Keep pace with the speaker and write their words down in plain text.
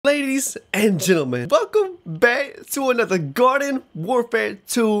Ladies and gentlemen, welcome back to another Garden Warfare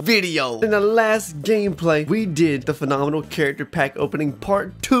 2 video. In the last gameplay, we did the phenomenal character pack opening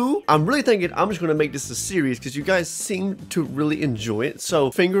part 2. I'm really thinking I'm just going to make this a series because you guys seem to really enjoy it.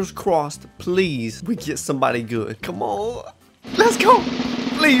 So fingers crossed, please, we get somebody good. Come on, let's go.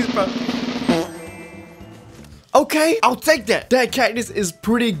 Please, bro. Okay, I'll take that. That Cactus is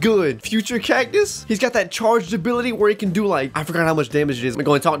pretty good. Future Cactus, he's got that charged ability where he can do like, I forgot how much damage it is. I'm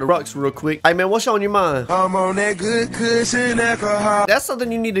going to talk to Rux real quick. Hey man, what's on your mind? I'm on that good cushion alcohol. That's something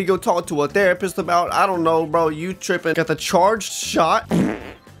you need to go talk to a therapist about. I don't know, bro. You tripping. Got the charged shot.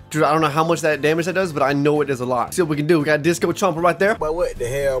 Dude, I don't know how much that damage that does, but I know it does a lot. See what we can do. We got Disco Chomper right there. But what the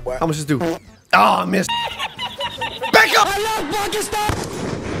hell, boy? How much does this do? Oh, I missed. Back up!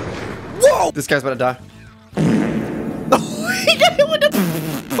 Whoa! This guy's about to die. He got hit with the...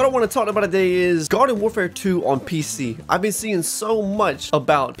 What I want to talk about today is Garden Warfare 2 on PC. I've been seeing so much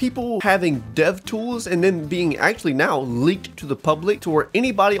about people having dev tools and then being actually now leaked to the public to where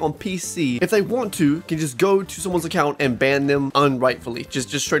anybody on PC, if they want to, can just go to someone's account and ban them unrightfully. Just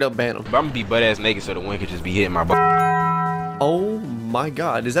straight up ban them. I'm gonna be butt ass naked so the wind could just be hitting my butt. Oh my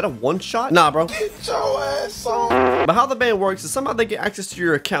god, is that a one shot? Nah, bro. Get your ass on. But how the ban works is somehow they get access to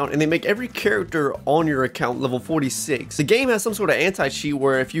your account and they make every character on your account level 46. The game has some sort of anti-cheat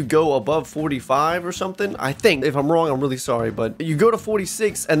where if you go above 45 or something, I think, if I'm wrong, I'm really sorry, but you go to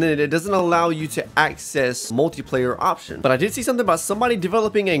 46 and then it doesn't allow you to access multiplayer option. But I did see something about somebody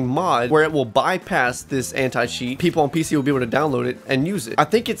developing a mod where it will bypass this anti-cheat. People on PC will be able to download it and use it. I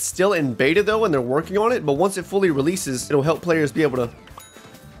think it's still in beta though and they're working on it, but once it fully releases, it'll help players be able to...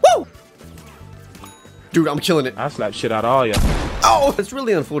 Woo! Dude, I'm killing it. I slapped shit out of all y'all. Oh, it's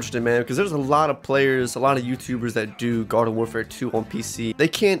really unfortunate, man, because there's a lot of players, a lot of YouTubers that do Garden Warfare 2 on PC. They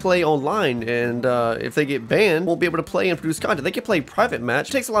can't play online, and if they get banned, won't be able to play and produce content. They can play private match.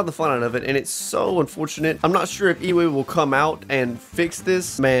 It takes a lot of the fun out of it, and it's so unfortunate. I'm not sure if EA will come out and fix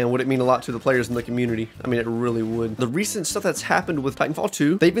this. Man, would it mean a lot to the players in the community? I mean, it really would. The recent stuff that's happened with Titanfall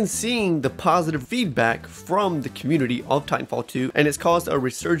 2, they've been seeing the positive feedback from the community of Titanfall 2, and it's caused a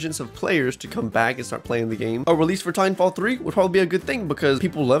resurgence of players to come back and start playing the game. A release for Titanfall 3 would probably be a good thing because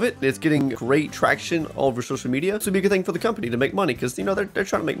people love it. It's getting great traction all over social media. So it'd be a good thing for the company to make money because, you know, they're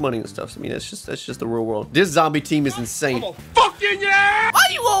trying to make money and stuff. So, I mean, that's just the real world. This zombie team is insane. I'm gonna fuck you, yeah! Why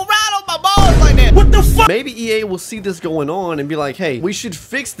you gonna ride on my balls like that? What the fuck? Maybe EA will see this going on and be like, hey, we should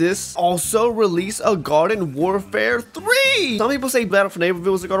fix this. Also release a Garden Warfare 3. Some people say Battle for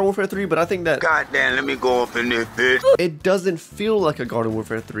Neighborville was a Garden Warfare 3, but I think that... Goddamn, let me go up in this bitch. It doesn't feel like a Garden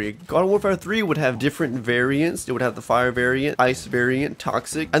Warfare 3. Garden Warfare 3 would have different variants. It would have the fire variant, ice variant,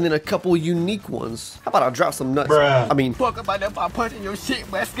 toxic, and then a couple unique ones. How about I drop some nuts? Bruh. I mean, fuck about that by punching your shit,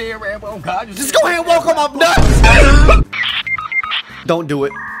 but scared ram on God. Just go ahead and walk on my nuts. Don't do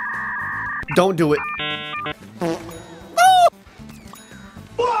it. Don't do it.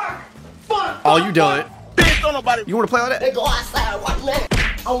 Oh, you done. You want to play like that? They go outside, watch that.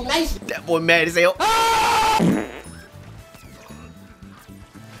 Oh, nice. That boy mad as hell.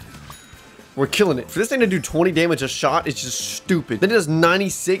 We're killing it. For this thing to do 20 damage a shot, it's just stupid. Then it does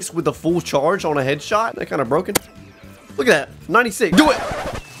 96 with the full charge on a headshot. That kind of broken. Look at that. 96. Do it.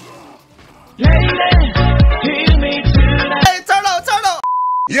 Hey, turn on.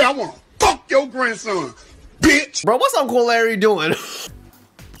 Yeah, I want to fuck your grandson, bitch. Bro, what's Uncle Larry doing?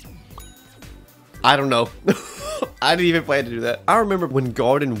 I don't know. I didn't even plan to do that. I remember when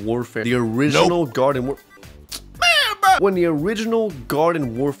Garden Warfare, the original Garden Warfare. When the original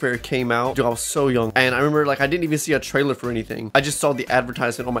Garden Warfare came out, dude, I was so young. And I remember, like, I didn't even see a trailer for anything. I just saw the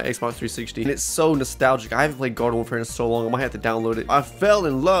advertisement on my Xbox 360. And it's so nostalgic. I haven't played Garden Warfare in so long. I might have to download it. I fell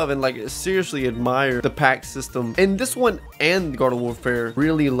in love and, like, seriously admire the pack system. And this one and Garden Warfare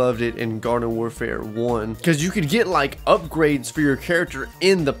really loved it in Garden Warfare 1. Because you could get, like, upgrades for your character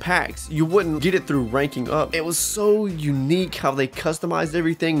in the packs. You wouldn't get it through ranking up. It was so unique how they customized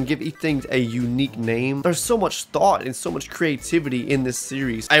everything and give each thing a unique name. There's so much thought and so much creativity in this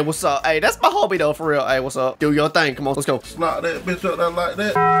series. Hey, what's up? Hey, that's my hobby though, for real. Hey, what's up? Do your thing. Come on, let's go. Slide that bitch up there like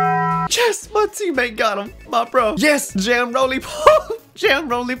that. Yes, my teammate got him. My bro. Yes, jam roly poly. Jam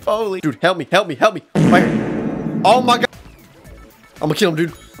roly poly. Dude, help me. Right here. Oh my god. I'm gonna kill him,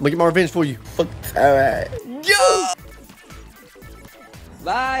 dude. I'm gonna get my revenge for you. Alright. Yo!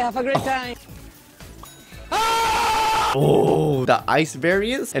 Bye, have a great time. Oh, the ice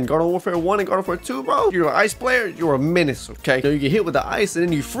variants and Garden Warfare 1 and Garden Warfare 2, bro. You're an ice player, you're a menace, okay? You know, you get hit with the ice and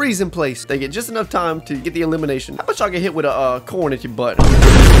then you freeze in place. They get just enough time to get the elimination. How about y'all get hit with a corn at your butt?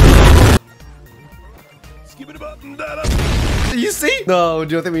 You see? No,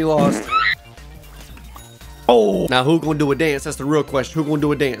 dude, I think we lost. Oh, now who gonna do a dance? That's the real question. Who gonna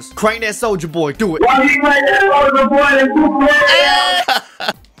do a dance? Crank that soldier boy. Do it.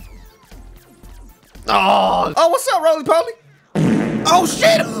 Oh, what's up, Roly Poly? Oh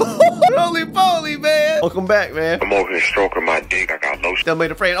shit! Roly Poly, man. Welcome back, man. I'm over here stroking my dick. I got lotion. Still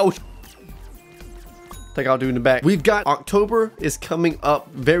made a friend. Oh. Think I'll do in the back. We've got October is coming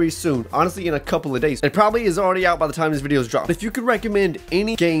up very soon. Honestly, in a couple of days. It probably is already out by the time this video is dropped. If you could recommend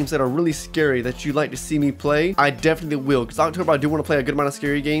any games that are really scary that you'd like to see me play, I definitely will. Because October, I do want to play a good amount of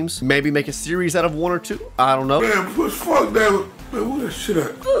scary games. Maybe make a series out of 1 or 2. I don't know. Man, push fuck down. Man, where that shit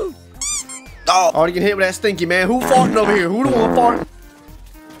at? Oh, already getting hit with that stinky, man. Who farting over here? Who the one farting?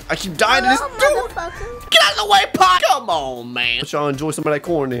 I keep dying to this dude. Get out of the way, Pop. Come on, man. Let y'all enjoy some of that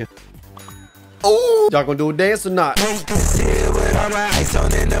corn then. Oh, y'all gonna do a dance or not? Boy,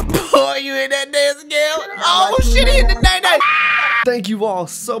 you in that dance again? Oh shit, he hit the day. Thank you all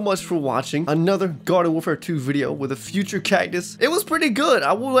so much for watching another Garden Warfare 2 video with a future Cactus. It was pretty good.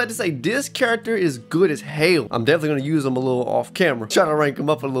 I would like to say this character is good as hell. I'm definitely gonna use him a little off camera. Try to rank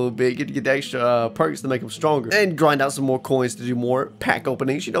him up a little bit, get the extra perks to make him stronger, and grind out some more coins to do more pack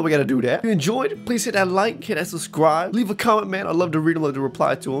openings. You know we gotta do that. If you enjoyed, please hit that like, hit that subscribe, leave a comment, man. I love to read them, love to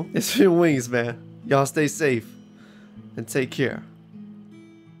reply to them. It's been Wings, man. Y'all stay safe and take care.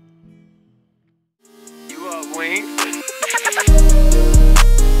 You up, Wing?